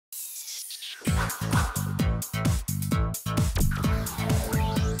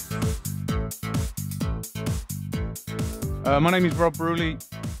My name is Bruley.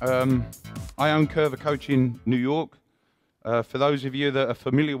 I own Coerver Coaching New York. For those of you that are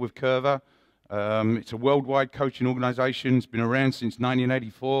familiar with Coerver, it's a worldwide coaching organisation. It's been around since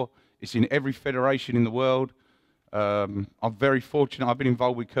 1984. It's in every federation in the world. I'm very fortunate. I've been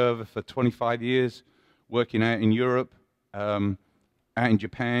involved with Coerver for 25 years, working out in Europe, out in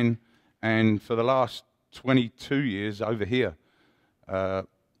Japan, and for the last 22 years over here.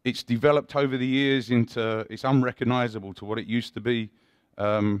 It's developed over the years into, it's unrecognisable to what it used to be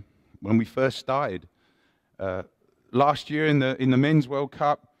when we first started. Last year in the Men's World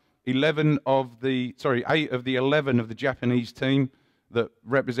Cup, 8 of the 11 of the Japanese team that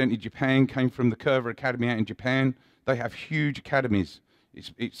represented Japan came from the Coerver Academy out in Japan. They have huge academies.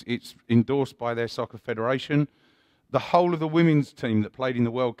 It's endorsed by their soccer federation. The whole of the women's team that played in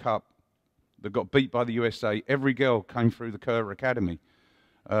the World Cup that got beat by the USA, every girl came through the Coerver Academy.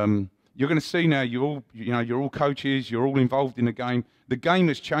 You're going to see now, you're all coaches, you're all involved in the game. The game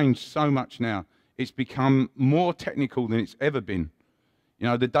has changed so much now. It's become more technical than it's ever been. You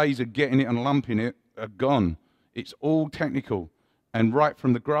know, the days of getting it and lumping it are gone. It's all technical. And right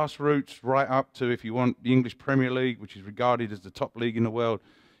from the grassroots, right up to, if you want, the English Premier League, which is regarded as the top league in the world,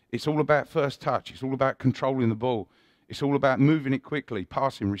 it's all about first touch. It's all about controlling the ball. It's all about moving it quickly,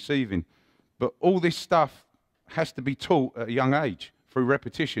 passing, receiving. But all this stuff has to be taught at a young age through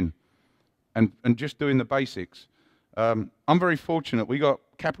repetition and just doing the basics. I'm very fortunate. We got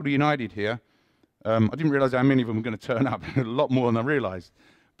Capital United here. I didn't realise how many of them were going to turn up, a lot more than I realised,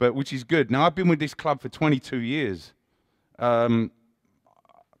 but which is good. Now, I've been with this club for 22 years.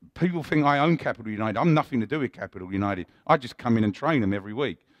 People think I own Capital United. I'm nothing to do with Capital United. I just come in and train them every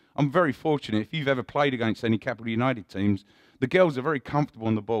week. I'm very fortunate. If you've ever played against any Capital United teams, the girls are very comfortable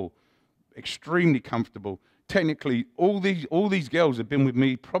on the ball, extremely comfortable. Technically, all these girls have been with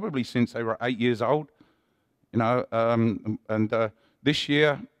me probably since they were 8 years old. You know, this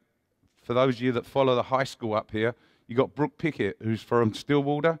year, for those of you that follow the high school up here, you got Brooke Pickett, who's from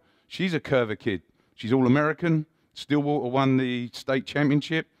Stillwater. She's a Coerver kid. She's All-American. Stillwater won the state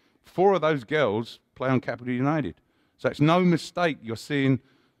championship. 4 of those girls play on Capital United. So it's no mistake you're seeing,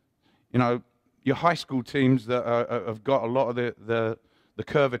 you know, your high school teams that have got a lot of the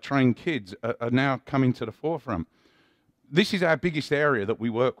Coerver trained kids are now coming to the forefront. This is our biggest area that we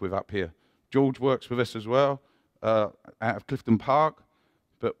work with up here. George works with us as well, out of Clifton Park.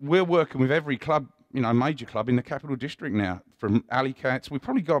 But we're working with every club, you know, major club in the Capital District now, from Alley Cats. We've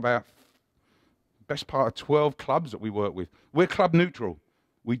probably got about best part of 12 clubs that we work with. We're club neutral.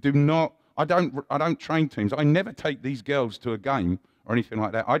 We do not, I don't train teams. I never take these girls to a game or anything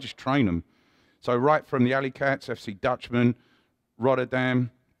like that. I just train them. So right from the Alley Cats, FC Dutchman,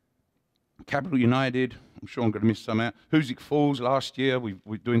 Rotterdam, Capital United, I'm sure I'm going to miss some out. Hoosick Falls last year,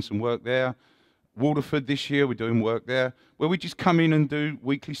 we're doing some work there. Waterford this year, we're doing work there, where we just come in and do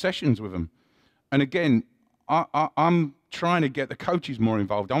weekly sessions with them. And again, I'm trying to get the coaches more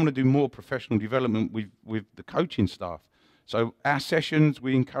involved. I want to do more professional development with the coaching staff. So our sessions,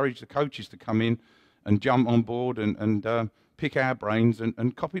 we encourage the coaches to come in and jump on board and pick our brains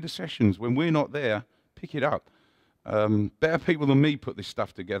and copy the sessions. When we're not there, pick it up. Better people than me put this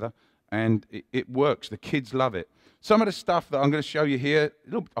stuff together, and it works. The kids love it. Some of the stuff that I'm going to show you here,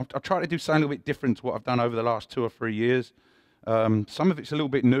 I'll try to do something a little bit different to what I've done over the last 2 or 3 years. Some of it's a little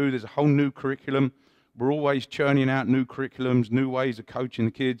bit new. There's a whole new curriculum. We're always churning out new curriculums, new ways of coaching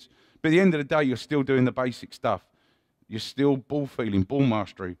the kids. But at the end of the day, you're still doing the basic stuff. You're still ball feeling, ball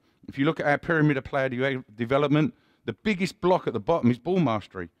mastery. If you look at our pyramid of player development, the biggest block at the bottom is ball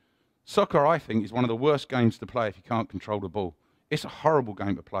mastery. Soccer, I think, is one of the worst games to play if you can't control the ball. It's a horrible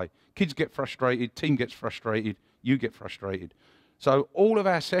game to play. Kids get frustrated, team gets frustrated, you get frustrated. So all of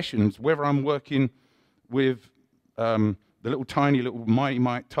our sessions, whether I'm working with the little tiny little Mighty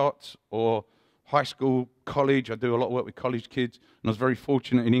Mike Tots or high school, college, I do a lot of work with college kids, and I was very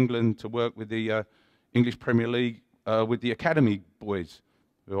fortunate in England to work with the English Premier League with the academy boys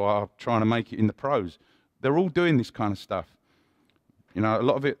who are trying to make it in the pros. They're all doing this kind of stuff. You know, a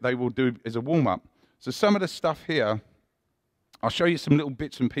lot of it they will do as a warm-up. So some of the stuff here, I'll show you some little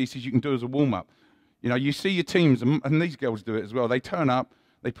bits and pieces you can do as a warm-up. You know, you see your teams, and these girls do it as well. They turn up,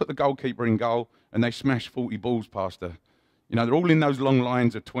 they put the goalkeeper in goal, and they smash 40 balls past her. You know, they're all in those long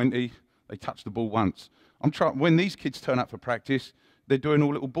lines of 20. They touch the ball once. When these kids turn up for practice, they're doing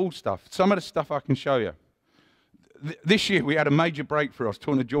all little ball stuff. Some of the stuff I can show you. This year we had a major breakthrough. I was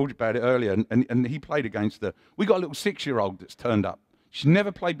talking to George about it earlier, and he played against her. We got a little 6-year-old that's turned up. She's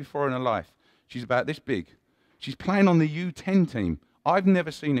never played before in her life. She's about this big. She's playing on the U10 team. I've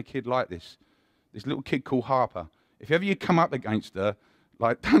never seen a kid like this. this little kid called Harper. If ever you come up against her,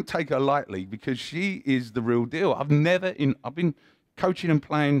 like, don't take her lightly, because she is the real deal. I've been coaching and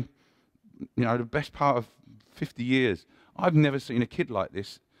playing, you know, the best part of 50 years. I've never seen a kid like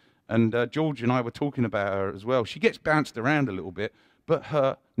this. And George and I were talking about her as well. She gets bounced around a little bit, but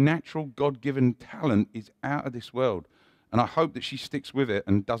her natural God-given talent is out of this world. And I hope that she sticks with it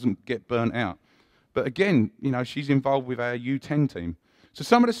and doesn't get burnt out. But again, you know, she's involved with our U10 team. So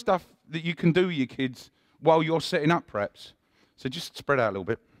some of the stuff that you can do with your kids while you're setting up perhaps. So just spread out a little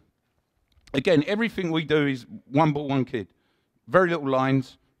bit. Again, everything we do is one ball, one kid. Very little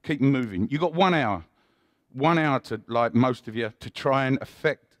lines, keep them moving. You've got 1 hour. 1 hour to, like most of you, to try and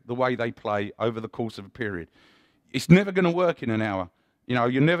affect the way they play over the course of a period. It's never going to work in an hour. You know,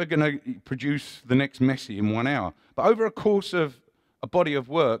 you're never going to produce the next Messi in 1 hour. But over a course of a body of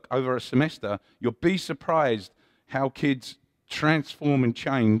work, over a semester, you'll be surprised how kids transform and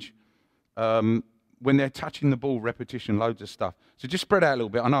change when they're touching the ball, repetition, loads of stuff. So just spread out a little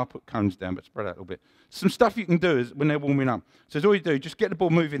bit. I know I put cones down, but spread out a little bit. Some stuff you can do is when they're warming up. So as all you do, just get the ball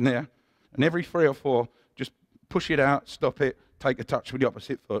moving there, and every 3 or 4, just push it out, stop it, take a touch with the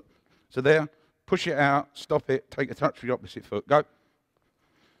opposite foot. So there, push it out, stop it, take a touch with the opposite foot. Go.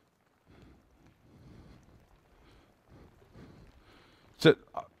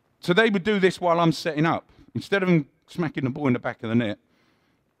 So they would do this while I'm setting up. Instead of them smacking the ball in the back of the net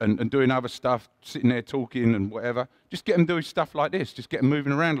and doing other stuff, sitting there talking and whatever, just get them doing stuff like this. Just get them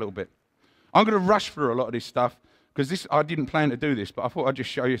moving around a little bit. I'm going to rush through a lot of this stuff because I didn't plan to do this, but I thought I'd just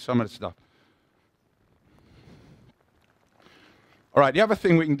show you some of the stuff. All right, the other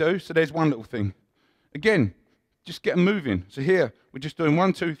thing we can do, so there's one little thing. Again, just get them moving. So here, we're just doing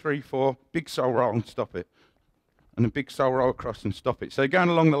 1, 2, 3, 4, big soul roll and stop it. And a big soul roll across and stop it. So going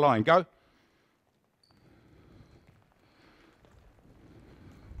along the line, go.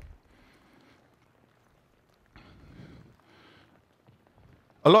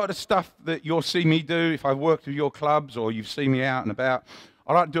 A lot of the stuff that you'll see me do, if I've worked with your clubs or you've seen me out and about,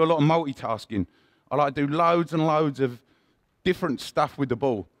 I like to do a lot of multitasking. I like to do loads and loads of different stuff with the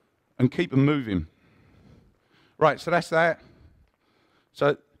ball and keep them moving. Right, so that's that.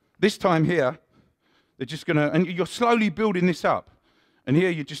 So this time here, they're just going to, and you're slowly building this up. And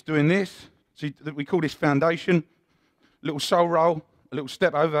here you're just doing this. So we call this foundation. A little soul roll, a little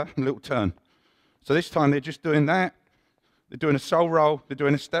step over, and a little turn. So this time they're just doing that. They're doing a soul roll, they're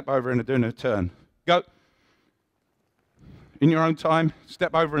doing a step over, and they're doing a turn. Go. In your own time,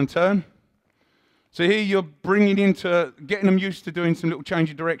 step over and turn. So here you're bringing into, getting them used to doing some little change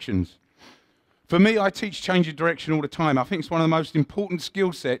of directions. For me, I teach change of direction all the time. I think it's one of the most important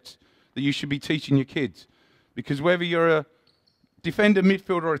skill sets that you should be teaching your kids. Because whether you're a defender,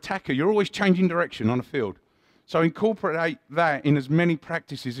 midfielder, or attacker, you're always changing direction on a field. So incorporate that in as many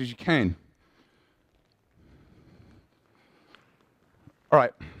practices as you can. All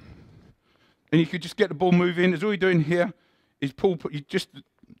right. And you could just get the ball moving. As all you're doing here is pull, you just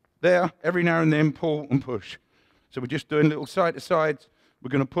there, every now and then, pull and push. So we're just doing little side to sides. We're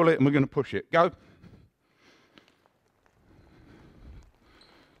going to pull it and we're going to push it. Go.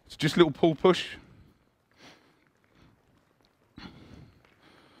 It's just a little pull push.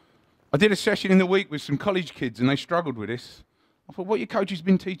 I did a session in the week with some college kids and they struggled with this. I thought, what your coach has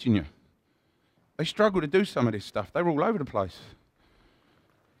been teaching you? They struggle to do some of this stuff. They were all over the place.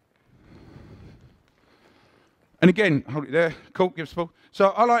 And again, hold it there, cool, give us a ball. So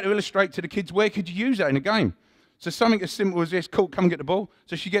I like to illustrate to the kids, where could you use that in a game? So something as simple as this, cool, come get the ball.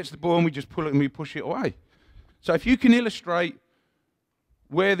 So she gets the ball and we just pull it and we push it away. So if you can illustrate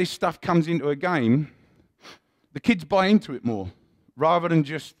where this stuff comes into a game, the kids buy into it more, rather than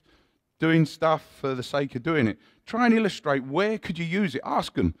just doing stuff for the sake of doing it. Try and illustrate, where could you use it?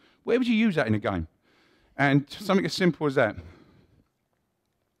 Ask them, where would you use that in a game? And something as simple as that.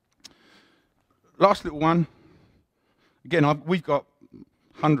 Last little one. Again, we've got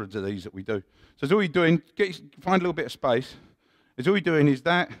hundreds of these that we do. So as all you're doing, find a little bit of space. As all you're doing is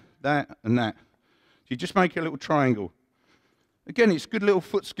that, and that. So you just make a little triangle. Again, it's good little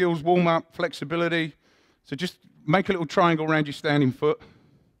foot skills, warm up, flexibility. So just make a little triangle around your standing foot.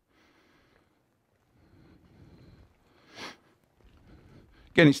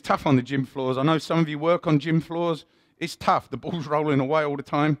 Again, it's tough on the gym floors. I know some of you work on gym floors. It's tough. The ball's rolling away all the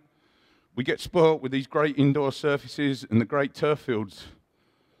time. We get spoilt with these great indoor surfaces and the great turf fields.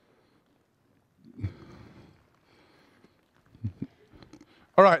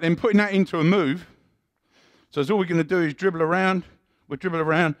 All right, then putting that into a move. So all we're going to do is dribble around. We'll dribble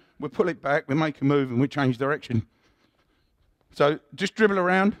around. We'll pull it back. We'll make a move and we'll change direction. So just dribble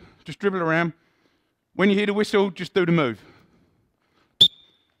around. Just dribble around. When you hear the whistle, just do the move.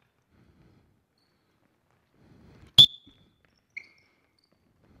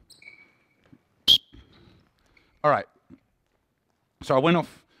 All right. So I went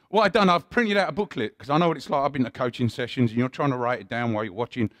off. What I've done, I've printed out a booklet because I know what it's like. I've been to coaching sessions and you're trying to write it down while you're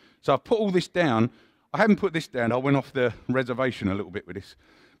watching. So I've put all this down. I haven't put this down. I went off the reservation a little bit with this.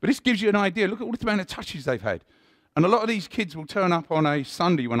 But this gives you an idea. Look at all the amount of touches they've had. And a lot of these kids will turn up on a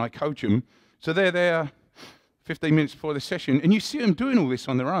Sunday when I coach them. So they're there 15 minutes before the session. And you see them doing all this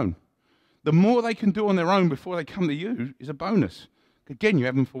on their own. The more they can do on their own before they come to you is a bonus. Again, you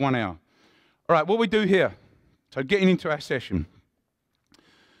have them for 1 hour. All right, what we do here. So getting into our session.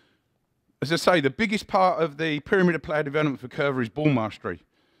 As I say, the biggest part of the pyramid of player development for Coerver is ball mastery.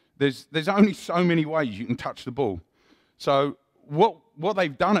 There's only so many ways you can touch the ball. So what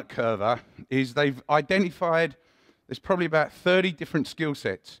they've done at Coerver is they've identified there's probably about 30 different skill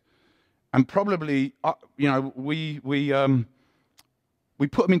sets. And probably, you know, we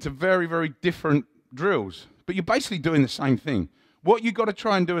put them into very, very different drills. But you're basically doing the same thing. What you've got to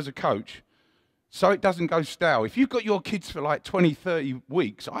try and do as a coach, so it doesn't go stale. If you've got your kids for like 20, 30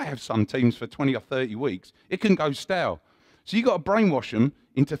 weeks, I have some teams for 20 or 30 weeks, it can go stale. So you've got to brainwash them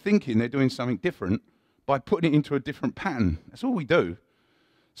into thinking they're doing something different by putting it into a different pattern. That's all we do.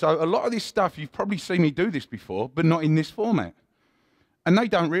 So a lot of this stuff, you've probably seen me do this before, but not in this format. And they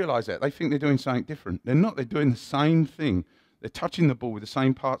don't realise that. They think they're doing something different. They're not. They're doing the same thing. They're touching the ball with the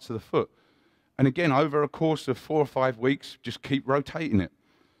same parts of the foot. And again, over a course of 4 or 5 weeks, just keep rotating it.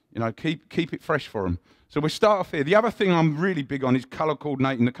 You know, keep it fresh for them. So we'll start off here. The other thing I'm really big on is colour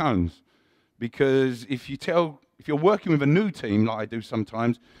coordinating the cones. Because if you're working with a new team, like I do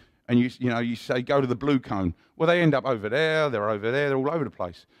sometimes, and you say, go to the blue cone, well, they end up over there, they're all over the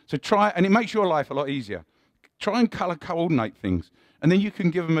place. So try, and it makes your life a lot easier. Try and colour coordinate things. And then you can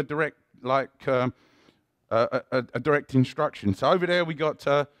give them a direct, a direct instruction. So over there we got,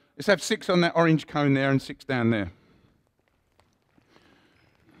 let's have 6 on that orange cone there and 6 down there.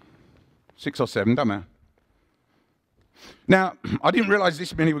 6 or 7, don't matter. Now, I didn't realise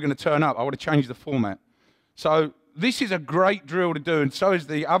this many were going to turn up. I would have changed the format. So this is a great drill to do, and so is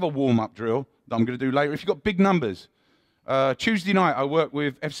the other warm-up drill that I'm going to do later. If you've got big numbers, Tuesday night I work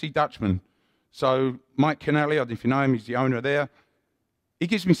with FC Dutchman. So Mike Kennelly, I don't know if you know him, he's the owner there. He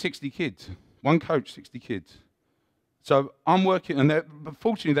gives me 60 kids. One coach, 60 kids. So I'm working, and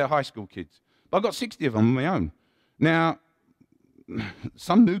fortunately they're high school kids. But I've got 60 of them on my own. Now,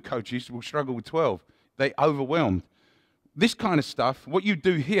 some new coaches will struggle with 12. They're overwhelmed. This kind of stuff, what you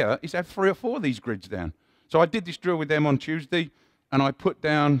do here is have 3 or 4 of these grids down. So I did this drill with them on Tuesday, and I put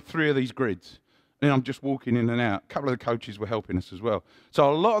down 3 of these grids. And I'm just walking in and out. A couple of the coaches were helping us as well.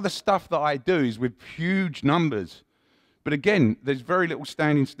 So a lot of the stuff that I do is with huge numbers. But again, there's very little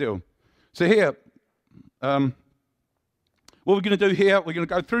standing still. So here, what we're going to do here, we're going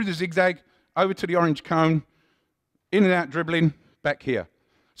to go through the zigzag, over to the orange cone, in and out dribbling, back here.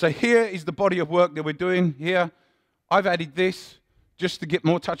 So here is the body of work that we're doing here. I've added this just to get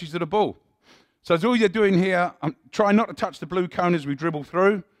more touches of the ball. So as all you're doing here, try not to touch the blue cone as we dribble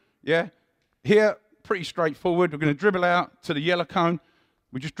through. Yeah. Here, pretty straightforward. We're going to dribble out to the yellow cone.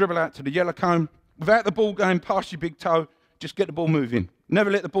 We just dribble out to the yellow cone. Without the ball going past your big toe, just get the ball moving.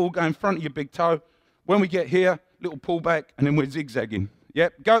 Never let the ball go in front of your big toe. When we get here, little pullback, and then we're zigzagging.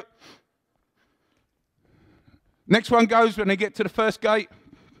 Yep, go. Next one goes when they get to the first gate.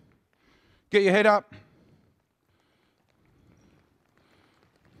 Get your head up.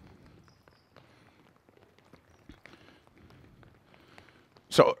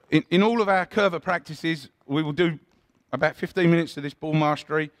 So in all of our Coerver practices, we will do about 15 minutes of this ball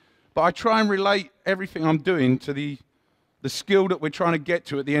mastery, but I try and relate everything I'm doing to the skill that we're trying to get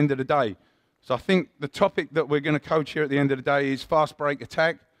to at the end of the day. So I think the topic that we're going to coach here at the end of the day is fast break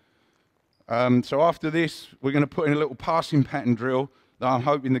attack. So after this, we're going to put in a little passing pattern drill that I'm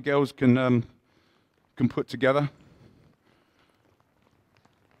hoping the girls can put together.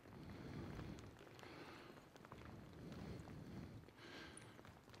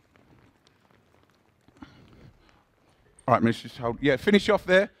 All right, let's just hold. Yeah, finish off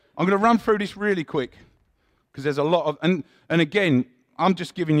there. I'm going to run through this really quick because there's a lot of, and again, I'm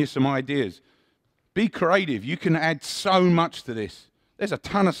just giving you some ideas. Be creative. You can add so much to this. There's a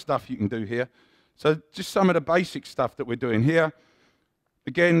ton of stuff you can do here. So just some of the basic stuff that we're doing here.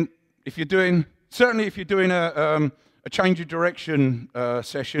 Again, if you're doing, certainly if you're doing a change of direction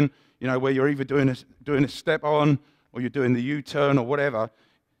session, you know, where you're either doing a step on or you're doing the U-turn or whatever,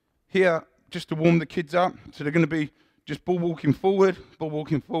 here, just to warm the kids up, so they're going to be just ball walking forward,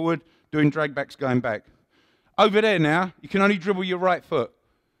 doing drag backs going back. Over there now, you can only dribble your right foot.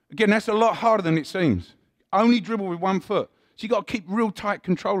 Again, that's a lot harder than it seems. Only dribble with one foot. So you've got to keep real tight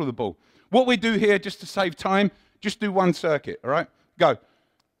control of the ball. What we do here, just to save time, just do one circuit, all right? Go.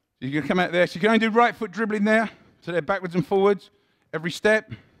 You're going to come out there. So you can only do right foot dribbling there. So they're backwards and forwards, every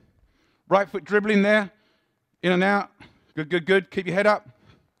step. Right foot dribbling there, in and out. Good, good, good. Keep your head up.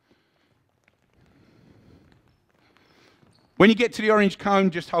 When you get to the orange cone,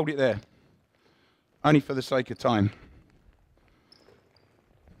 just hold it there. Only for the sake of time.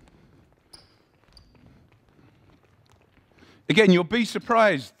 Again, you'll be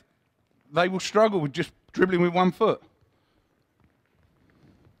surprised. They will struggle with just dribbling with one foot.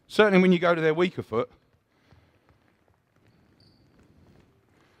 Certainly when you go to their weaker foot.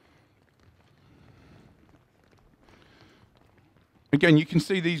 Again, you can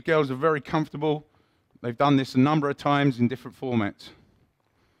see these girls are very comfortable. They've done this a number of times in different formats.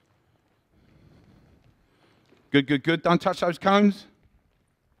 Good, good, good. Don't touch those cones.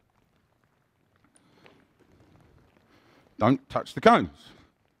 Don't touch the cones.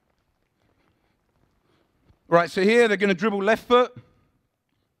 Right, so here they're going to dribble left foot.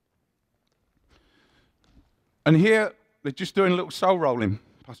 And here they're just doing a little soul rolling.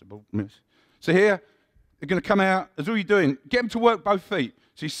 Possible miss. So here they're going to come out. That's all you're doing. Get them to work both feet.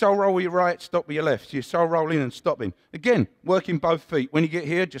 So you soul roll with your right, stop with your left. So you soul roll in and stopping. Again, working both feet. When you get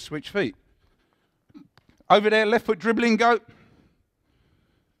here, just switch feet. Over there, left foot dribbling, go.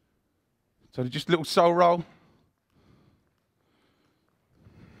 So just a little soul roll.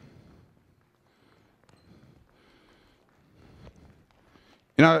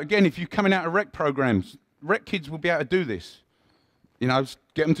 You know, again, if you're coming out of rec programs, rec kids will be able to do this. You know,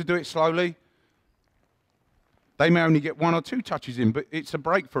 get them to do it slowly. They may only get 1 or 2 touches in, but it's a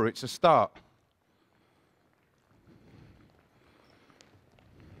breakthrough, it's a start.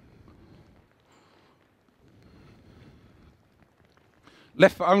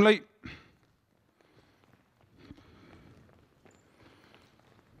 Left foot only.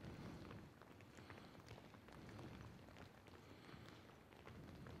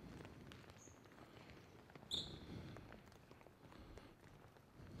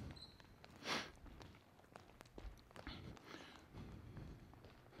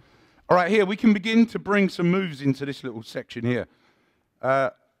 All right, here we can begin to bring some moves into this little section here.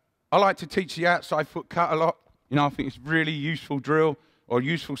 I like to teach the outside foot cut a lot. You know, I think it's really useful drill or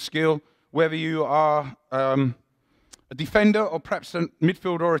useful skill, whether you are a defender or perhaps a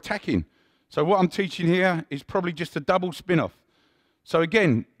midfielder or attacking. So what I'm teaching here is probably just a double spin-off. So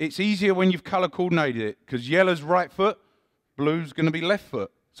again, it's easier when you've colour coordinated it, because yellow's right foot, blue's going to be left foot.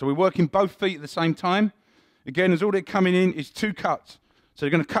 So we're working both feet at the same time. Again, as all they're coming in is 2 cuts. So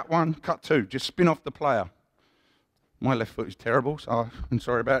they're going to cut 1, cut 2, just spin off the player. My left foot is terrible, so I'm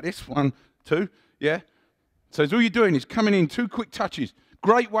sorry about this. 1, 2, yeah. So all you're doing is coming in 2 quick touches.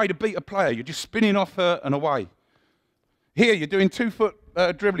 Great way to beat a player. You're just spinning off her and away. Here, you're doing 2 foot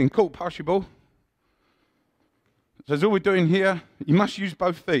dribbling. Cool, pass your ball. So that's all we're doing here. You must use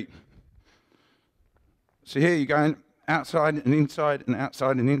both feet. So here you're going outside and inside and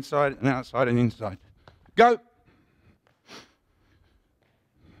outside and inside and outside and inside. Go.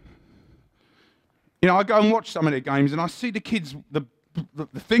 You know, I go and watch some of their games and I see the kids, the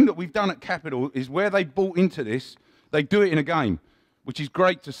thing that we've done at Capital is where they bought into this, they do it in a game, which is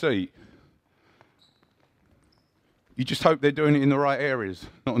great to see. You just hope they're doing it in the right areas,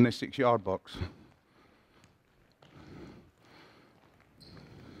 not in their 6-yard box.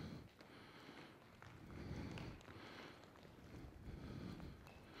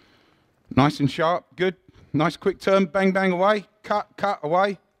 Nice and sharp, good. Nice quick turn, bang, bang, away. Cut, cut,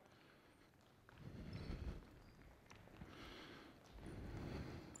 away.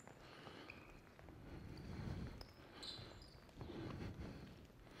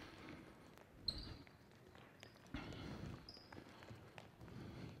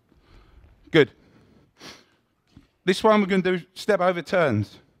 Good. This one we're going to do step over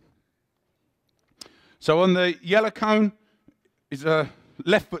turns. So on the yellow cone is a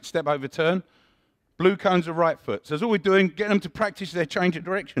left foot step over turn. Blue cone's a right foot. So that's all we're doing, getting them to practice their change of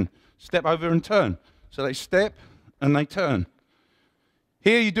direction. Step over and turn. So they step and they turn.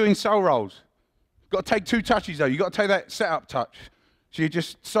 Here you're doing soul rolls. Got to take 2 touches though. You've got to take that setup touch. So you're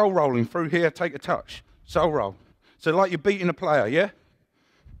just soul rolling through here, take a touch. Soul roll. So like you're beating a player, yeah?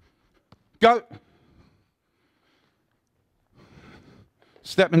 Go.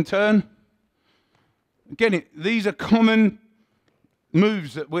 Step and turn. Again, these are common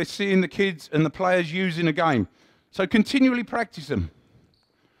moves that we're seeing the kids and the players use in a game. So continually practice them.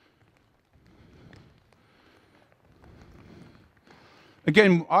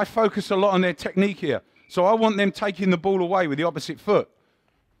 Again, I focus a lot on their technique here. So I want them taking the ball away with the opposite foot.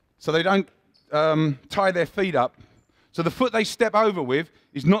 So they don't tie their feet up. So the foot they step over with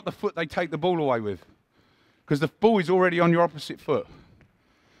is not the foot they take the ball away with, because the ball is already on your opposite foot.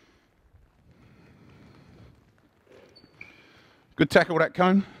 Good tackle, that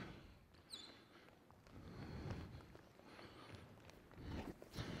cone.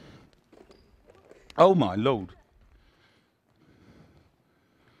 Oh my Lord.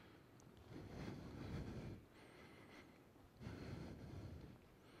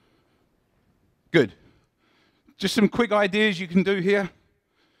 Good. Just some quick ideas you can do here.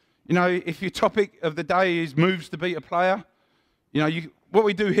 You know, if your topic of the day is moves to beat a player, you know, what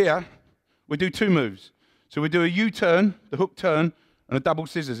we do here, we do 2 moves. So we do a U-turn, the hook turn, and a double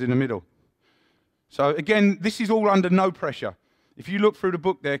scissors in the middle. So again, this is all under no pressure. If you look through the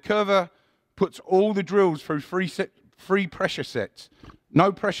book there, Coerver puts all the drills through 3 pressure sets.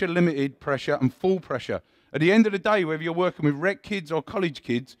 No pressure, limited pressure, and full pressure. At the end of the day, whether you're working with rec kids or college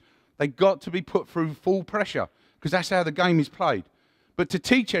kids, they got to be put through full pressure, because that's how the game is played. But to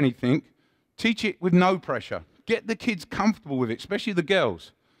teach anything, teach it with no pressure. Get the kids comfortable with it, especially the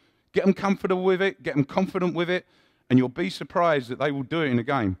girls. Get them comfortable with it, get them confident with it, and you'll be surprised that they will do it in a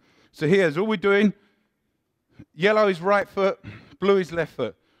game. So here's all we're doing. Yellow is right foot, blue is left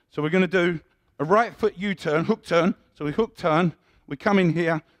foot. So we're going to do a right foot U-turn, hook turn. So we hook turn, we come in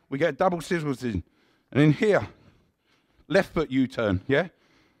here, we get double scissors in. And in here, left foot U-turn, yeah?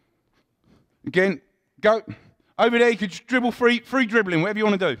 Again, go. Over there, you could just dribble free dribbling, whatever you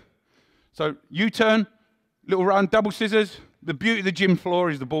want to do. So U-turn, little run, double scissors. The beauty of the gym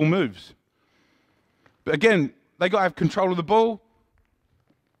floor is the ball moves. But again, they got to have control of the ball.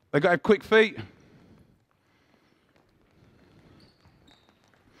 They got to have quick feet.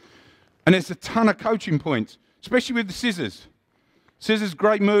 And there's a ton of coaching points, especially with the scissors. Scissors,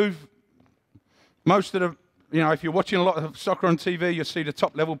 great move. Most of the, you know, if you're watching a lot of soccer on TV, you'll see the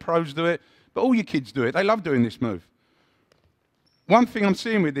top level pros do it. But all your kids do it. They love doing this move. One thing I'm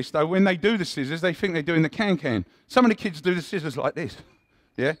seeing with this, though, when they do the scissors, they think they're doing the can-can. Some of the kids do the scissors like this.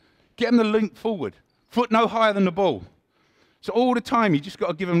 Yeah? Get them to link forward. Foot no higher than the ball. So all the time, you just got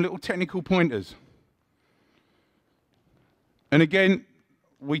to give them little technical pointers. And again,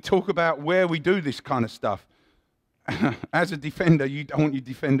 we talk about where we do this kind of stuff. As a defender, you don't want your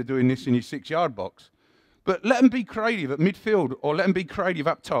defender doing this in your 6-yard box. But let them be creative at midfield, or let them be creative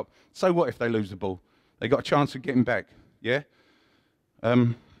up top. So what if they lose the ball? They got a chance of getting back, yeah? I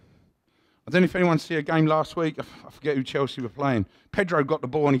don't know if anyone see a game last week. I forget who Chelsea were playing. Pedro got the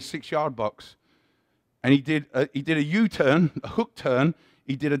ball in his 6-yard box, and he did a U-turn, a hook turn.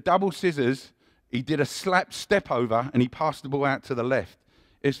 He did a double scissors. He did a slap step over, and he passed the ball out to the left.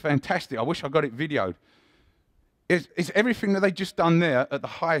 It's fantastic. I wish I got it videoed. It's everything that they just done there at the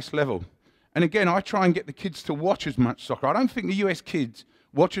highest level. And again, I try and get the kids to watch as much soccer. I don't think the US kids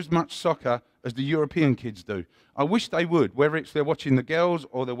watch as much soccer as the European kids do. I wish they would, whether it's they're watching the girls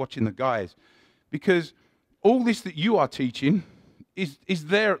or they're watching the guys. Because all this that you are teaching is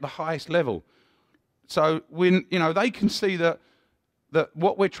there at the highest level. So when, you know, they can see that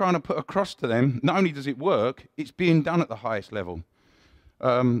what we're trying to put across to them, not only does it work, it's being done at the highest level.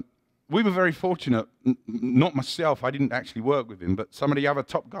 We were very fortunate, not myself, I didn't actually work with him, but some of the other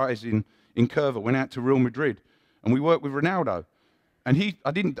top guys in Coerver went out to Real Madrid, and we worked with Ronaldo. And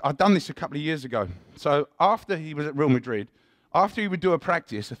I'd done this a couple of years ago. So after he was at Real Madrid, after he would do a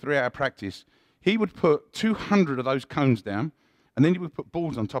practice, a 3-hour practice, he would put 200 of those cones down, and then he would put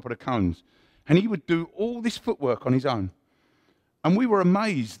balls on top of the cones. And he would do all this footwork on his own. And we were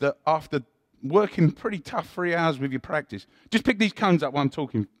amazed that after working pretty tough 3 hours with your practice, just pick these cones up while I'm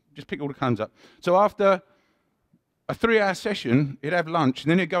talking, just pick all the cones up. So after a 3-hour session, he'd have lunch,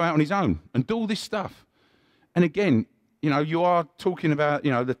 and then he'd go out on his own and do all this stuff. And again, you know, you are talking about,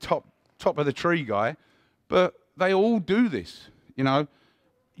 you know, the top of the tree guy, but they all do this, you know.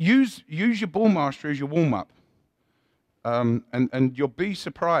 Use your ball mastery as your warm-up, and you'll be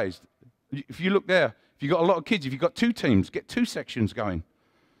surprised. If you look there, if you've got a lot of kids, if you've got 2 teams, get 2 sections going.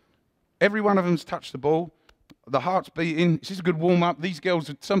 Every one of them's touched the ball, the heart's beating. This is a good warm-up. These girls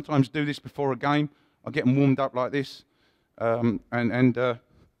would sometimes do this before a game. I get them warmed up like this, and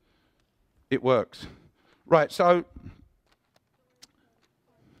it works. Right, so,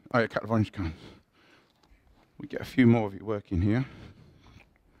 a couple of orange cones. We get a few more of it working here.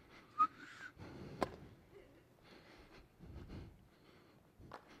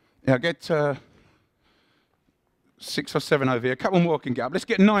 Yeah, I get 6 or 7 over here. A couple more can get up. Let's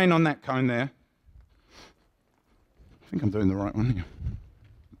get 9 on that cone there. I think I'm doing the right one here.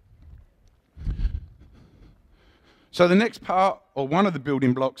 So the next part, or one of the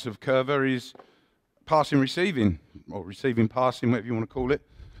building blocks of Coerver, is passing, receiving, or receiving, passing, whatever you want to call it.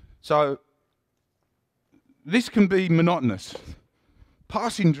 So this can be monotonous.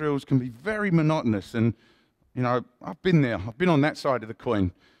 Passing drills can be very monotonous, and you know, I've been there. I've been on that side of the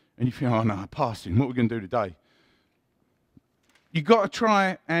coin, and you think, oh no, passing, what are we going to do today? You've got to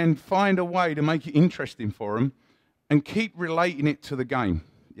try and find a way to make it interesting for them and keep relating it to the game,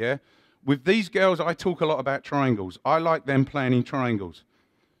 yeah? With these girls, I talk a lot about triangles. I like them playing in triangles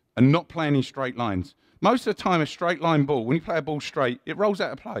and not playing in straight lines. Most of the time, a straight line ball, when you play a ball straight, it rolls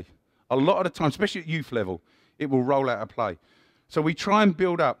out of play. A lot of the time, especially at youth level, it will roll out of play. So we try and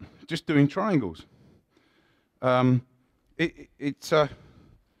build up just doing triangles. It's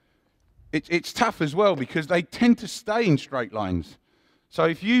tough as well because they tend to stay in straight lines. So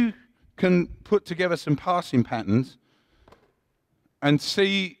if you can put together some passing patterns and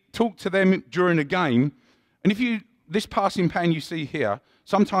talk to them during a game, and this passing pattern you see here,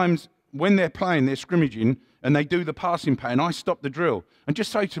 sometimes when they're playing, they're scrimmaging, and they do the passing pattern, I stop the drill and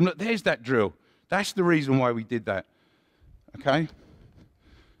just say to them, look, there's that drill. That's the reason why we did that, okay?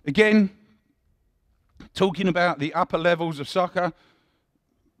 Again, talking about the upper levels of soccer,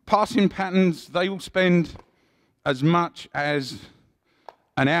 passing patterns, they will spend as much as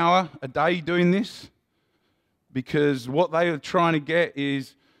an hour a day doing this, because what they are trying to get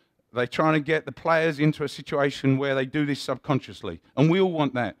is they're trying to get the players into a situation where they do this subconsciously. And we all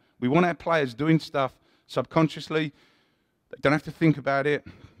want that. We want our players doing stuff subconsciously. They don't have to think about it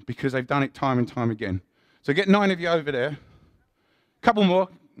because they've done it time and time again. So get 9 of you over there. Couple more.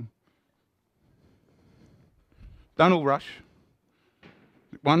 Don't all rush.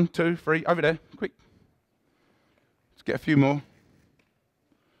 1, 2, 3, over there, quick. Let's get a few more.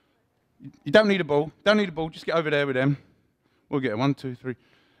 You don't need a ball. Don't need a ball. Just get over there with them. We'll get 1, 2, 3.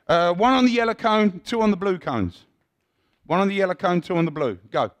 1 on the yellow cone, 2 on the blue cones. 1 on the yellow cone, 2 on the blue.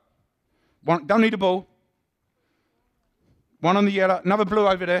 Go. 1, don't need a ball. 1 on the yellow, another blue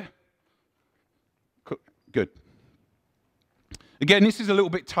over there. Good. Again, this is a little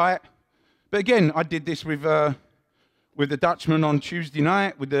bit tight, but again, I did this with the Dutchman on Tuesday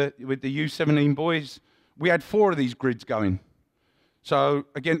night with the U17 boys. We had 4 of these grids going. So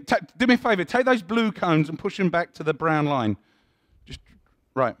again, do me a favour, take those blue cones and push them back to the brown line. Just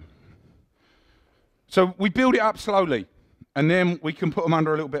right. So we build it up slowly, and then we can put them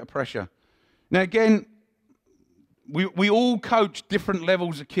under a little bit of pressure. Now again, we all coach different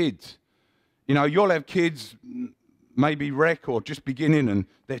levels of kids. You know, you'll have kids maybe rec or just beginning, and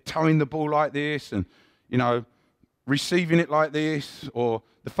they're towing the ball like this, and you know, receiving it like this, or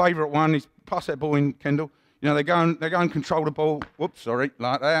the favourite one is pass that ball in, Kendall. You know, they go and control the ball. Whoops, sorry,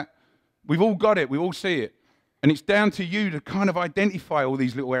 like that. We've all got it. We all see it, and it's down to you to kind of identify all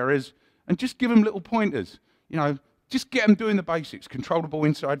these little areas and just give them little pointers. You know, just get them doing the basics. Control the ball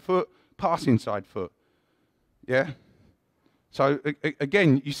inside foot, pass inside foot. Yeah. So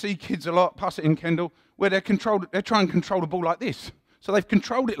again, you see kids a lot, pass it in, Kendall, where they're trying to control the ball like this. So they've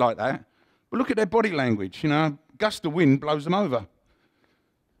controlled it like that, but look at their body language. You know, gust of wind blows them over.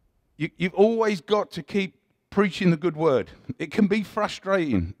 You've always got to keep preaching the good word. It can be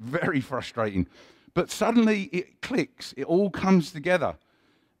frustrating, very frustrating, but suddenly it clicks. It all comes together,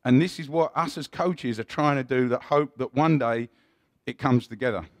 and this is what us as coaches are trying to do. That hope that one day it comes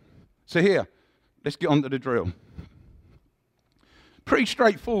together. So here, let's get on to the drill. Pretty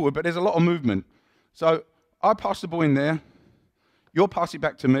straightforward, but there's a lot of movement. So I pass the ball in there. You'll pass it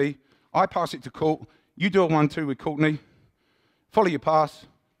back to me. I pass it to Court. You do a 1-2 with Courtney. Follow your pass.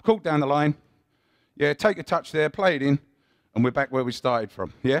 Court down the line. Yeah, take a touch there, play it in, and we're back where we started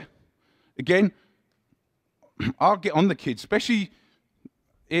from. Yeah? Again, I'll get on the kids, especially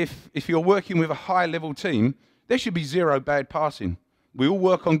if you're working with a high-level team. There should be 0 bad passing. We all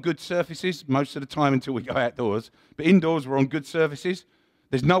work on good surfaces most of the time until we go outdoors. But indoors, we're on good surfaces.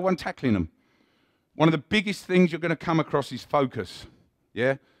 There's no one tackling them. One of the biggest things you're going to come across is focus.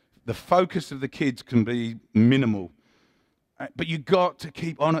 Yeah? The focus of the kids can be minimal. But you've got to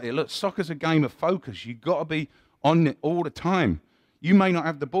keep on it. Look, soccer's a game of focus. You've got to be on it all the time. You may not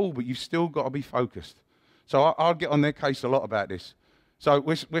have the ball, but you've still got to be focused. So I'll get on their case a lot about this. So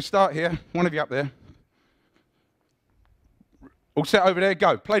we'll start here. One of you up there. All set over there,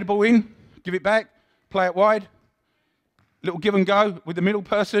 go. Play the ball in, give it back, play it wide. Little give and go with the middle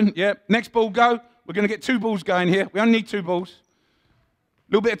person. Yeah, next ball, go. We're going to get 2 balls going here. We only need 2 balls.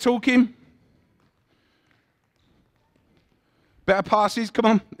 Little bit of talking. Better passes, come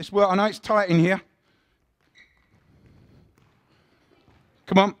on. Let's work. I know it's tight in here.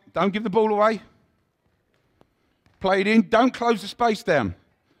 Come on, don't give the ball away. Play it in, don't close the space down.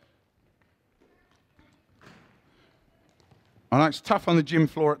 I know it's tough on the gym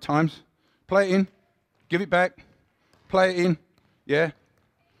floor at times. Play it in, give it back, play it in, yeah.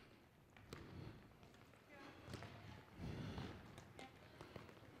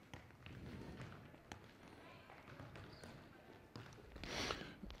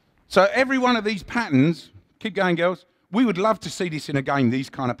 So every one of these patterns, keep going girls, We would love to see this in a game, these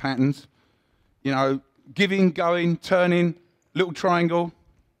kind of patterns. You know, giving, going, turning, little triangle.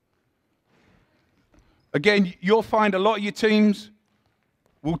 Again, you'll find a lot of your teams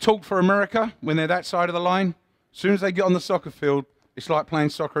will talk for America when they're that side of the line. As soon as they get on the soccer field, it's like playing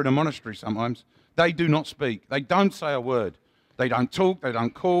soccer in a monastery sometimes. They do not speak. They don't say a word. They don't talk. They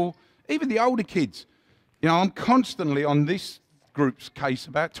don't call. Even the older kids. You know, I'm constantly on this group's case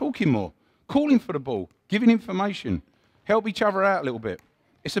about talking more, calling for the ball, giving information, help each other out a little bit.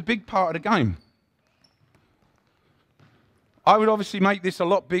 It's a big part of the game. I would obviously make this a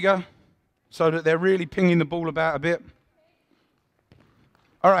lot bigger so that they're really pinging the ball about a bit.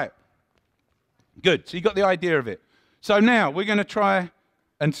 All right. Good. So you got the idea of it. So now we're going to try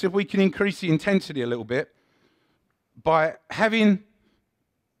and see if we can increase the intensity a little bit by having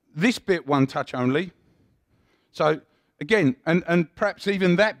this bit one touch only. So again, and perhaps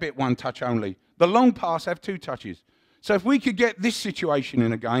even that bit one touch only. The long pass have 2 touches. So if we could get this situation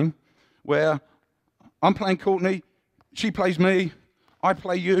in a game where I'm playing Courtney, she plays me, I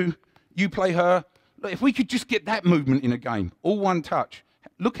play you, you play her. Look, if we could just get that movement in a game, all one touch,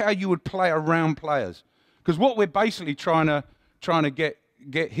 look how you would play around players. Because what we're basically trying to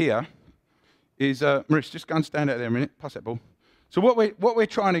get here is, Maurice, just go and stand out there a minute, pass that ball. So what we're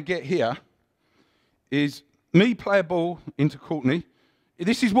trying to get here is me play a ball into Courtney.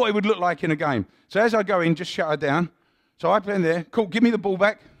 This is what it would look like in a game. So as I go in, just shut her down. So I play in there, cool, give me the ball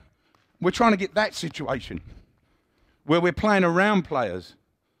back. We're trying to get that situation where we're playing around players,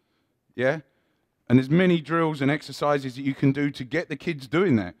 yeah? And there's many drills and exercises that you can do to get the kids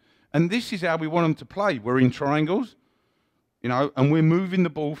doing that. And this is how we want them to play. We're in triangles, you know, and we're moving the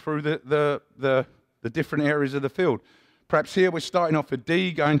ball through the different areas of the field. Perhaps here we're starting off with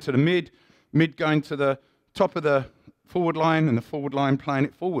D, going to the mid going to the top of the forward line, and the forward line playing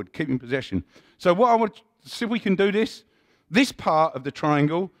it forward, keeping possession. So what I want to see if we can do this part of the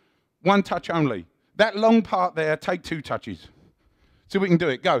triangle, one touch only. That long part there, take 2 touches. See if we can do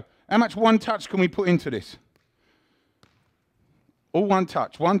it. Go. How much one touch can we put into this? All one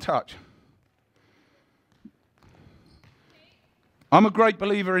touch, one touch. I'm a great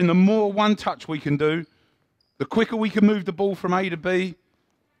believer in the more one touch we can do, the quicker we can move the ball from A to B,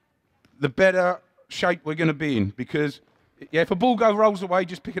 the better shape we're going to be in. Because, yeah, if a ball rolls away,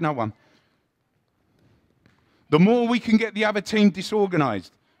 just pick another one. The more we can get the other team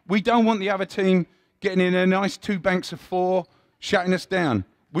disorganized. We don't want the other team getting in a nice 2 banks of 4, shutting us down.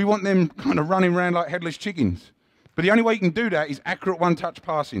 We want them kind of running around like headless chickens. But the only way you can do that is accurate one-touch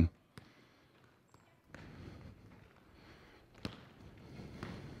passing.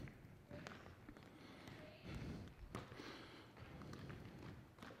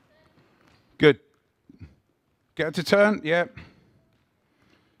 Good. Get her to turn, yeah.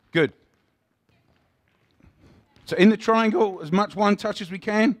 Good. So in the triangle, as much one touch as we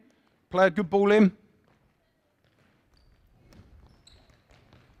can. Play a good ball in.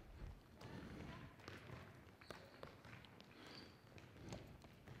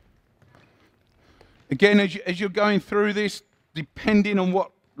 Again, as you're going through this, depending on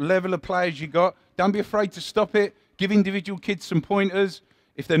what level of players you got, don't be afraid to stop it. Give individual kids some pointers.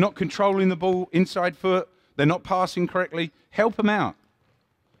 If they're not controlling the ball inside foot, they're not passing correctly, help them out.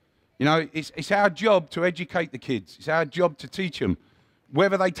 You know, it's our job to educate the kids. It's our job to teach them.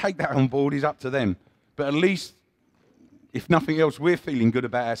 Whether they take that on board is up to them. But at least, if nothing else, we're feeling good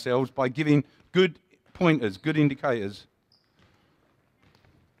about ourselves by giving good pointers, good indicators.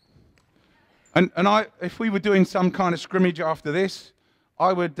 And if we were doing some kind of scrimmage after this,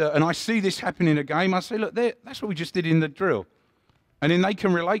 I would, and I see this happen in a game, I say, look, that's what we just did in the drill. And then they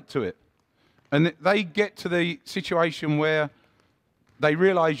can relate to it. And they get to the situation where they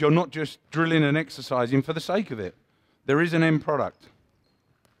realize you're not just drilling and exercising for the sake of it. There is an end product.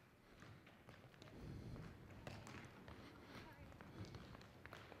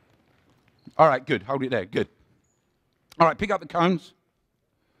 All right, good. Hold it there. Good. All right, pick up the cones.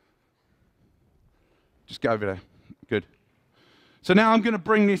 Just go over there. Good. So now I'm going to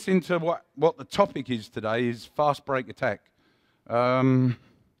bring this into what the topic is today, is fast break attack. Where's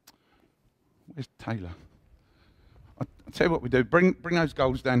Taylor? I'll tell you what we do. Bring those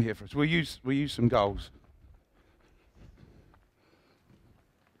goals down here for us. We'll use some goals.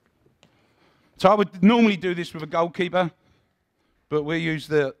 So I would normally do this with a goalkeeper, but we'll use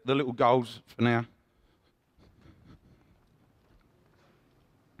the little goals for now.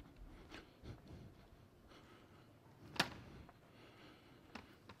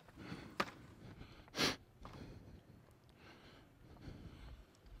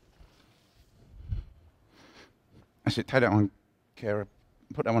 That's it, take that one, Kara.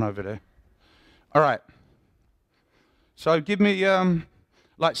 Put that one over there. All right. So give me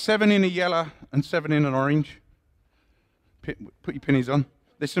like 7 in a yellow and 7 in an orange. Put your pennies on.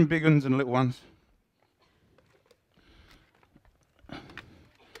 There's some big ones and little ones.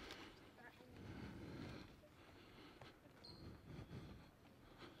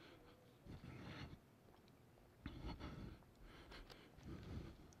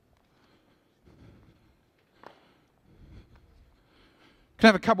 Can I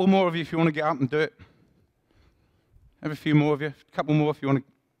have a couple more of you if you want to get up and do it? Have a few more of you. A couple more if you want to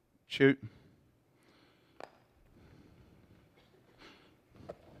shoot.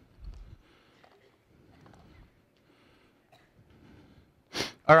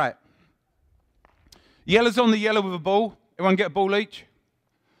 All right. Yellow's on the yellow with a ball. Everyone get a ball each.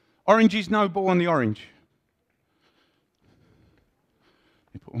 Orange is no ball on the orange.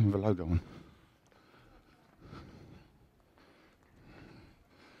 You put one with a logo on.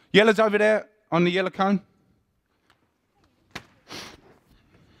 Yellow's over there on the yellow cone.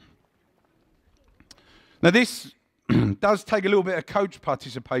 Now this does take a little bit of coach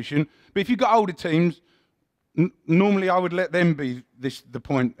participation, but if you've got older teams, normally I would let them be the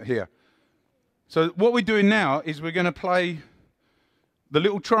point here. So what we're doing now is we're going to play the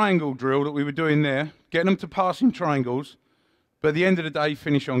little triangle drill that we were doing there, getting them to pass in triangles, but at the end of the day,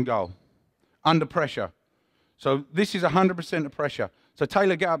 finish on goal, under pressure. So this is 100% of pressure. So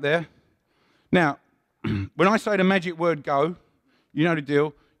Taylor, get up there. Now, when I say the magic word go, you know the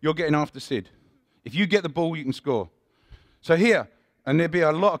deal, you're getting after Sid. If you get the ball, you can score. So here, and there'll be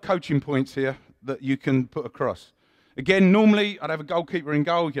a lot of coaching points here that you can put across. Again, normally I'd have a goalkeeper in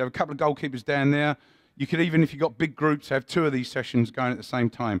goal. You have a couple of goalkeepers down there. You could even, if you've got big groups, have 2 of these sessions going at the same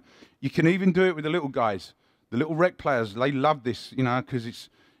time. You can even do it with the little guys. The little rec players, they love this, you know, because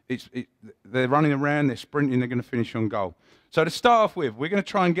they're running around, they're sprinting, they're going to finish on goal. So to start off with, we're going to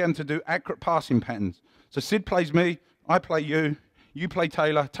try and get them to do accurate passing patterns. So Sid plays me, I play you, you play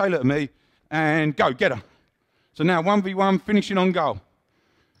Taylor, Taylor to me, and go, get her. So now 1v1, finishing on goal.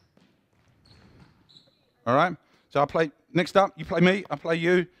 All right? So I play, next up, you play me, I play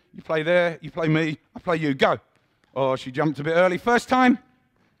you, you play there, you play me, I play you, go. Oh, she jumped a bit early. First time,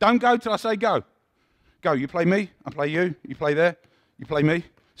 don't go till I say go. Go, you play me, I play you, you play there, you play me.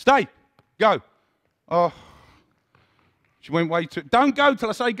 Stay, go. Oh. She went way too... Don't go till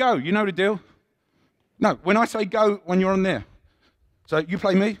I say go. You know the deal. No, when I say go, when you're on there. So you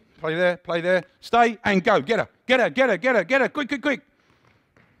play me, play there, stay and go. Get her, get her, get her, get her, get her. Quick, quick, quick.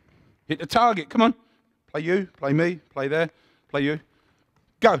 Hit the target. Come on. Play you, play me, play there, play you.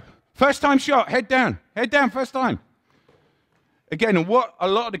 Go. First time shot. Head down first time. Again, and what a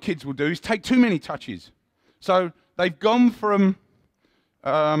lot of the kids will do is take too many touches. So they've gone from...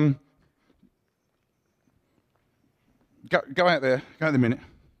 Go out there. Go out the minute.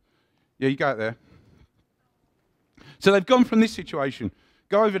 Yeah, you go out there. So they've gone from this situation.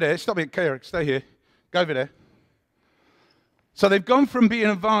 Go over there. Stop it, Kara. Stay here. Go over there. So they've gone from being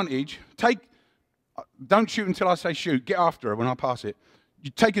an advantage. Don't shoot until I say shoot. Get after her when I pass it. You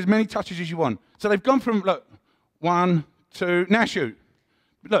take as many touches as you want. So they've gone from, look, 1, 2, now shoot.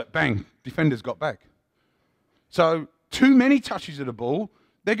 Look, bang. Defender's got back. So too many touches of the ball,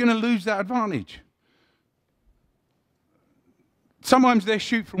 they're going to lose that advantage. Sometimes they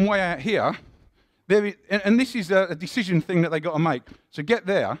shoot from way out here, and this is a decision thing that they got to make. So get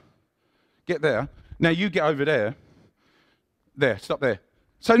there. Now you get over there. There, stop there.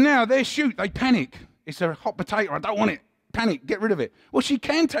 So now they shoot, they panic. It's a hot potato, I don't want it. Panic, get rid of it. Well, she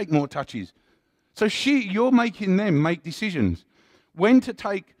can take more touches. So you're making them make decisions. When to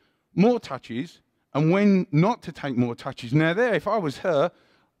take more touches and when not to take more touches. Now there, if I was her,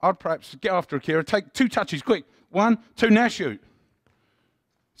 I'd perhaps get after Akira, take 2 touches, quick. 1, 2, now shoot.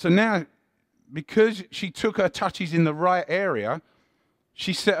 So now, because she took her touches in the right area,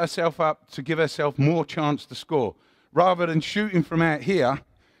 she set herself up to give herself more chance to score. Rather than shooting from out here,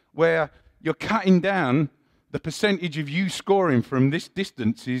 where you're cutting down the percentage of you scoring from this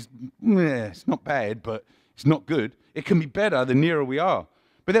distance is, it's not bad, but it's not good. It can be better the nearer we are.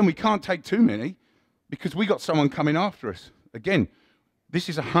 But then we can't take too many because we got someone coming after us. Again, this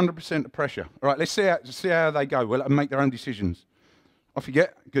is 100% of pressure. All right, let's see how they go. We'll let them make their own decisions. Off you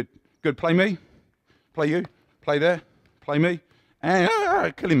get. Good. Good. Play me. Play you. Play there. Play me.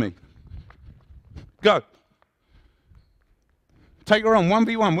 And killing me. Go. Take her on.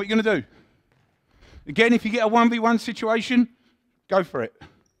 1v1. What are you going to do? Again, if you get a 1v1 situation, go for it.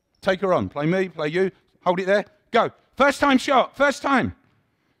 Take her on. Play me. Play you. Hold it there. Go. First time shot. First time.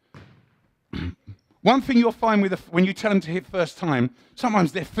 One thing you'll find when you tell them to hit first time,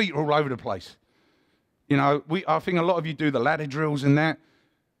 sometimes their feet are all over the place. You know, I think a lot of you do the ladder drills and that,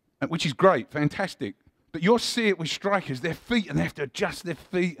 which is great, fantastic. But you'll see it with strikers, their feet, and they have to adjust their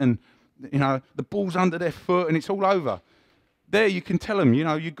feet, and you know, the ball's under their foot, and it's all over. There you can tell them, you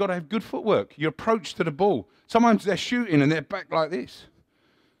know, you've got to have good footwork, your approach to the ball. Sometimes they're shooting and they're back like this.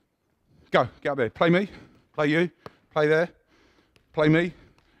 Go, get up there, play me, play you, play there, play me,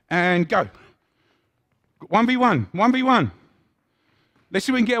 and go. 1v1, 1v1. Let's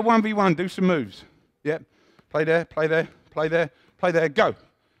see if we can get a 1v1, do some moves. Yep, play there, play there, play there, play there, go.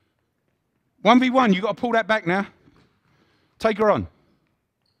 1v1, you've got to pull that back now. Take her on.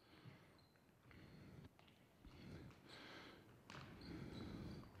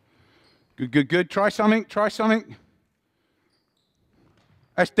 Good, good, good. Try something, try something.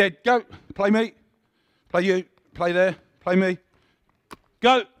 That's dead. Go. Play me. Play you. Play there. Play me.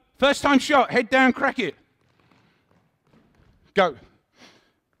 Go. First time shot. Head down, crack it. Go.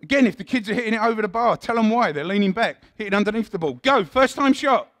 Again, if the kids are hitting it over the bar, tell them why. They're leaning back, hitting underneath the ball. Go. First time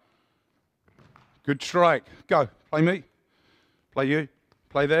shot. Good strike. Go. Play me. Play you.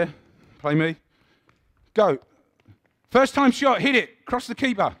 Play there. Play me. Go. First time shot. Hit it. Cross the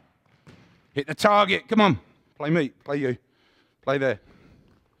keeper. Hit the target. Come on. Play me. Play you. Play there.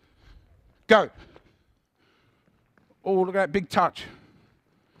 Go. Oh, look at that big touch.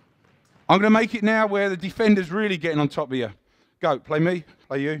 I'm going to make it now where the defender's really getting on top of you. Go. Play me.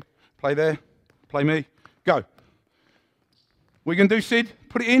 Play you. Play there. Play me. Go. What are you going to do, Sid?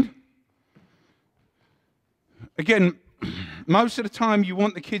 Put it in. Again, most of the time you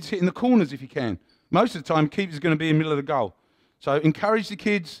want the kids hitting the corners if you can. Most of the time, keeper's going to be in the middle of the goal. So encourage the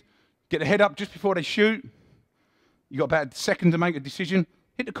kids. Get the head up just before they shoot. You've got about a second to make a decision.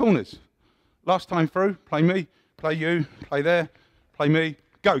 Hit the corners. Last time through, play me, play you, play there, play me.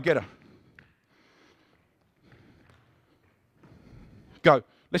 Go, get her. Go.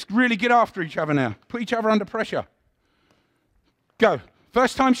 Let's really get after each other now. Put each other under pressure. Go.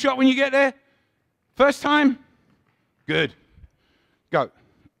 First time shot when you get there. First time. Good. Go.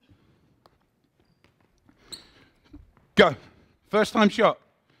 Go. First time shot.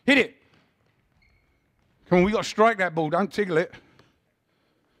 Hit it. Come on, we got to strike that ball. Don't tickle it.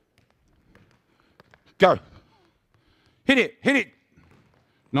 Go. Hit it. Hit it.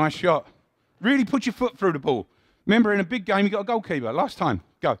 Nice shot. Really put your foot through the ball. Remember, in a big game, you got a goalkeeper. Last time.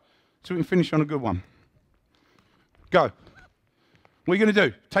 Go. So we can finish on a good one. Go. What are you going to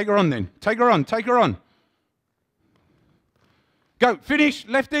do? Take her on then. Take her on. Take her on. Go. Finish.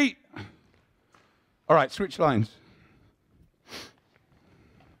 Lefty. All right, switch lanes.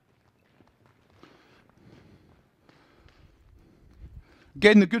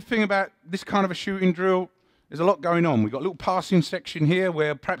 Again, the good thing about this kind of a shooting drill, there's a lot going on. We've got a little passing section here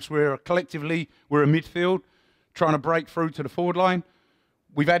where perhaps we're a midfield trying to break through to the forward line.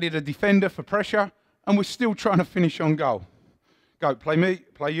 We've added a defender for pressure, and we're still trying to finish on goal. Go, play me,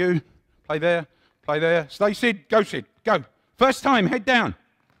 play you, play there, play there. Stay, Sid, go, Sid, go. First time, head down.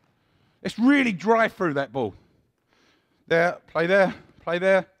 Let's really drive through that ball. There, play there, play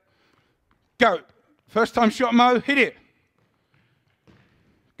there. Go. First time shot, Mo, hit it.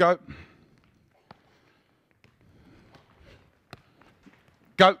 Go.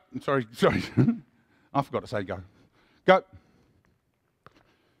 Go. Sorry. I forgot to say go. Go.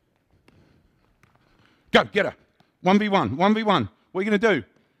 Go, get her. 1v1, 1v1. What are you going to do?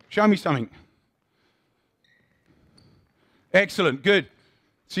 Show me something. Excellent, good.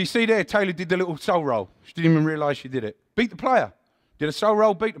 So you see there, Taylor did the little soul roll. She didn't even realise she did it. Beat the player. Did a soul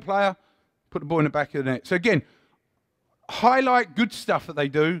roll, beat the player, put the ball in the back of the net. So again, highlight good stuff that they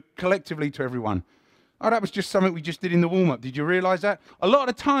do collectively to everyone. Oh, that was just something we just did in the warm-up. Did you realise that? A lot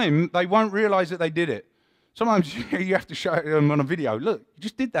of the time, they won't realise that they did it. Sometimes you have to show them on a video. Look, you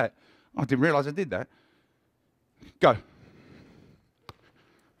just did that. Oh, I didn't realise I did that. Go.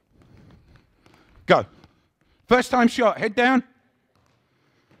 Go. First time shot, head down.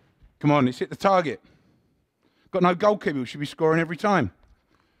 Come on, let's hit the target. Got no goalkeeper, we should be scoring every time.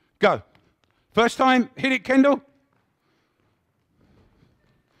 Go. First time, hit it, Kendall.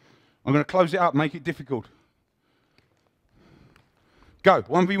 I'm going to close it up, make it difficult. Go,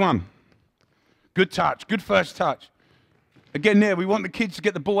 1v1. Good touch, good first touch. Again there, we want the kids to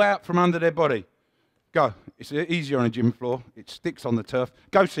get the ball out from under their body. Go. It's easier on a gym floor. It sticks on the turf.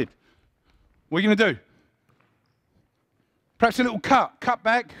 Go, Sid. What are you going to do? Perhaps a little cut. Cut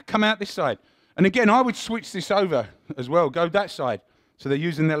back, come out this side. And again, I would switch this over as well. Go that side. So they're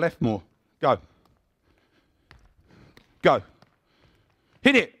using their left more. Go. Go.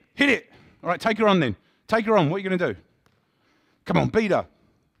 Hit it. Hit it. All right, take her on then. Take her on. What are you going to do? Come on, beat her.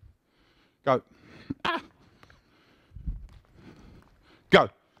 Go. Ah. Go.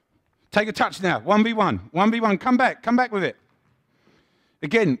 Take a touch now. 1v1. 1v1. Come back. Come back with it.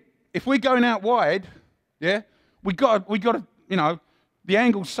 Again, if we're going out wide, Yeah? We got to, you know, the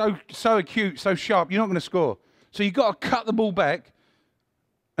angle's so acute, so sharp, you're not going to score. So you've got to cut the ball back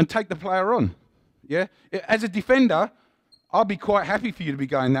and take the player on. Yeah? As a defender, I'd be quite happy for you to be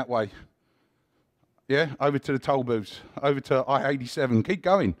going that way. Yeah? Over to the toll booths, over to I-87. Keep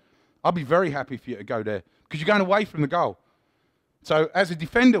going. I'll be very happy for you to go there because you're going away from the goal. So as a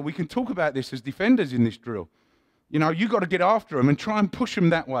defender, we can talk about this as defenders in this drill. You know, you've got to get after them and try and push them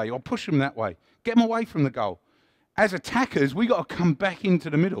that way or push them that way. Get them away from the goal. As attackers, we've got to come back into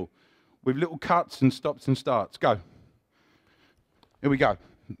the middle with little cuts and stops and starts. Go. Here we go.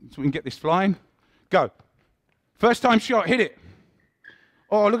 So we can get this flying. Go. First time shot, hit it.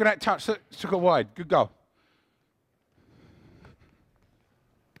 Oh, look at that touch. Took it wide. Good goal.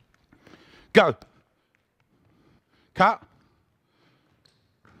 Go. Cut.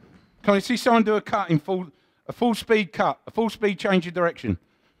 Can you see someone do a cut in a full speed cut, a full speed change of direction?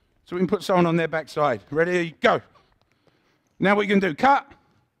 So we can put someone on their backside. Ready? Go. Now what you can do? Cut.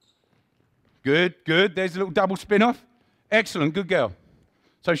 Good, good. There's a little double spin off. Excellent. Good girl.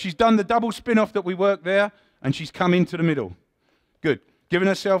 So she's done the double spin off that we worked there, and she's come into the middle. Good. Giving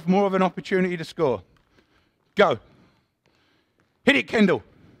herself more of an opportunity to score. Go. Hit it, Kendall.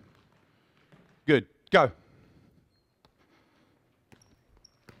 Good. Go.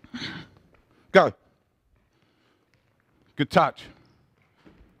 Go. Good touch.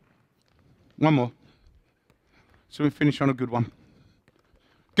 One more. So we finish on a good one.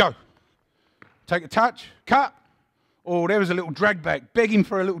 Go. Take a touch. Cut. Oh, there was a little drag back. Begging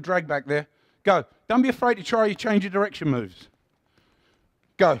for a little drag back there. Go. Don't be afraid to try your change of direction moves.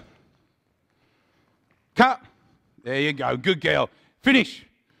 Go. Cut. There you go. Good girl. Finish.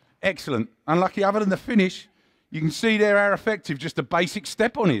 Excellent. Unlucky other than the finish, you can see there how effective just a basic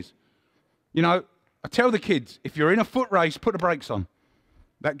step on is. You know, I tell the kids, if you're in a foot race, put the brakes on.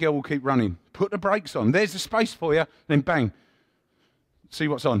 That girl will keep running. Put the brakes on. There's the space for you. Then bang. See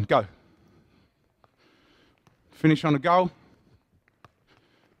what's on. Go. Finish on a goal.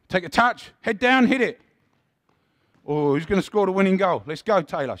 Take a touch. Head down. Hit it. Oh, who's going to score the winning goal? Let's go,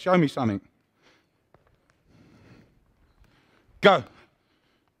 Taylor. Show me something. Go.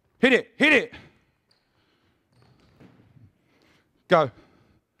 Hit it. Hit it. Go.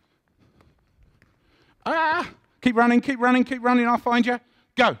 Ah. Keep running. Keep running. Keep running. I'll find you.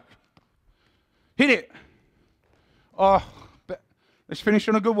 Go. Hit it. Oh, let's finish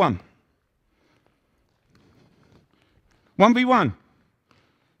on a good one. 1v1.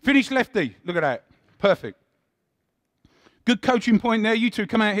 Finish lefty. Look at that. Perfect. Good coaching point there. You two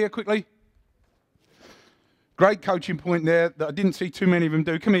come out here quickly. Great coaching point there that I didn't see too many of them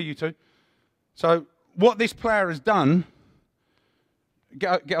do. Come here, you two. So what this player has done,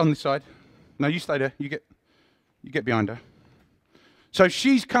 get on this side. No, you stay there. You get behind her. So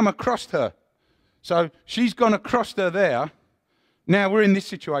she's come across her. So she's gone across her there. Now we're in this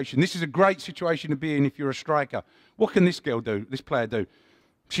situation. This is a great situation to be in if you're a striker. What can this girl do, this player do?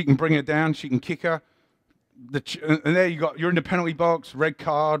 She can bring her down. She can kick her. And there you're in the penalty box, red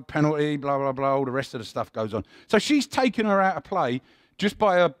card, penalty, blah, blah, blah. All the rest of the stuff goes on. So she's taken her out of play just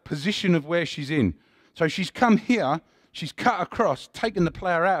by her position of where she's in. So she's come here. She's cut across, taken the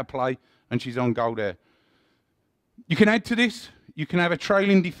player out of play, and she's on goal there. You can add to this. You can have a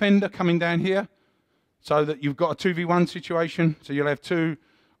trailing defender coming down here so that you've got a 2v1 situation. So you'll have two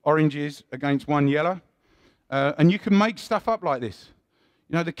oranges against one yellow. And you can make stuff up like this.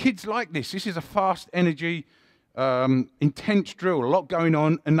 You know, the kids like this. This is a fast energy, intense drill, a lot going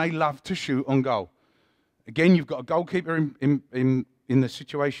on, and they love to shoot on goal. Again, you've got a goalkeeper in the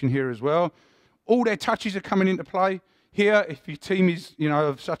situation here as well. All their touches are coming into play. Here, if your team is, you know,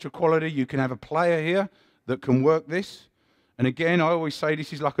 of such a quality, you can have a player here that can work this. And again, I always say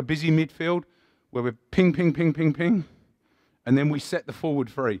this is like a busy midfield where we're ping, ping, ping, ping, ping, and then we set the forward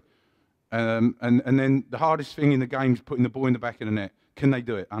free. And then the hardest thing in the game is putting the ball in the back of the net. Can they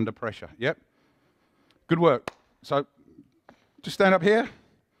do it under pressure? Yep. Good work. So just stand up here,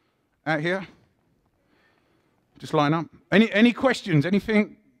 out here. Just line up. Any questions?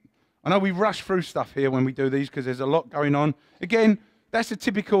 Anything? I know we rush through stuff here when we do these because there's a lot going on. Again, that's a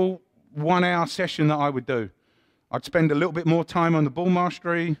typical 1 hour session that I would do. I'd spend a little bit more time on the ball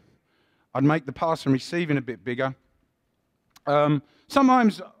mastery. I'd make the pass and receiving a bit bigger.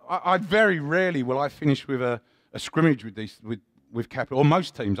 Sometimes, I very rarely will I finish with a scrimmage with Capital, or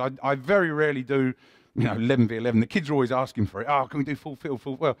most teams. I very rarely do, you know, 11v11. The kids are always asking for it. Oh, can we do full field,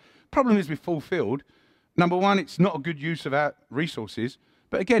 full? Well, problem is with full field, number one, it's not a good use of our resources.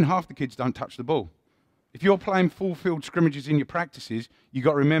 But again, half the kids don't touch the ball. If you're playing full field scrimmages in your practices, you've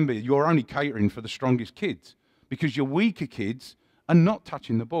got to remember you're only catering for the strongest kids because your weaker kids are not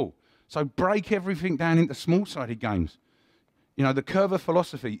touching the ball. So break everything down into small-sided games. You know, the Coerver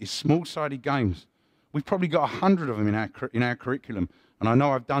philosophy is small-sided games. We've probably got 100 of them in our curriculum, and I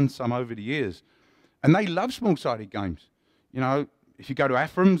know I've done some over the years. And they love small-sided games. You know, if you go to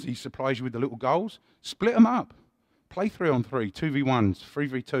Afram's, he supplies you with the little goals. Split them up. Play 3-on-3, 2v1s,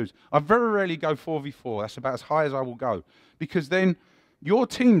 3v2s. I very rarely go 4v4. That's about as high as I will go. Because then your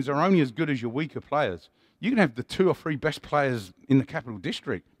teams are only as good as your weaker players. You can have the 2 or 3 best players in the capital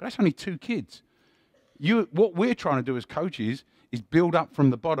district, but that's only 2 kids. What we're trying to do as coaches is build up from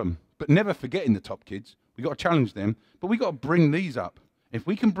the bottom, but never forgetting the top kids. We've got to challenge them, but we've got to bring these up. If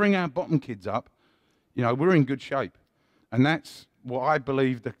we can bring our bottom kids up, you know, we're in good shape. And that's what I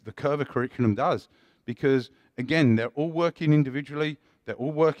believe the Coerver curriculum does. Because, again, they're all working individually. They're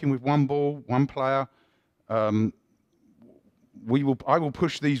all working with one ball, one player. I will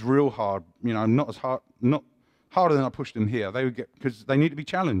push these real hard, you know, not harder than I pushed them here. They would get, because they need to be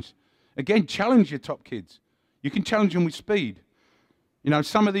challenged. Again, challenge your top kids. You can challenge them with speed. You know,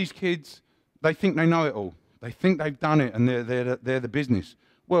 some of these kids, they think they know it all. They think they've done it and they're the business.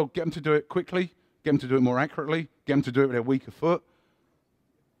 Well, get them to do it quickly, get them to do it more accurately, get them to do it with their weaker foot.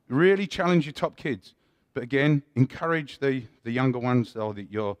 Really challenge your top kids. But again, encourage the younger ones, or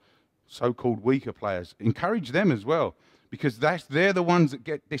your so-called weaker players. Encourage them as well, because they're the ones that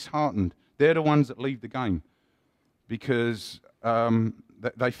get disheartened. They're the ones that leave the game because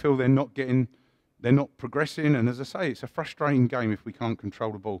they feel they're not progressing. And as I say, it's a frustrating game if we can't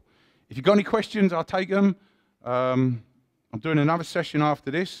control the ball. If you've got any questions, I'll take them. I'm doing another session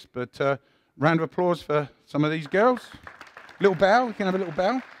after this, but round of applause for some of these girls. Little bow, we can have a little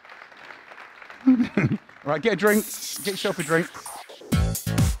bow. All right, get a drink, get yourself a drink.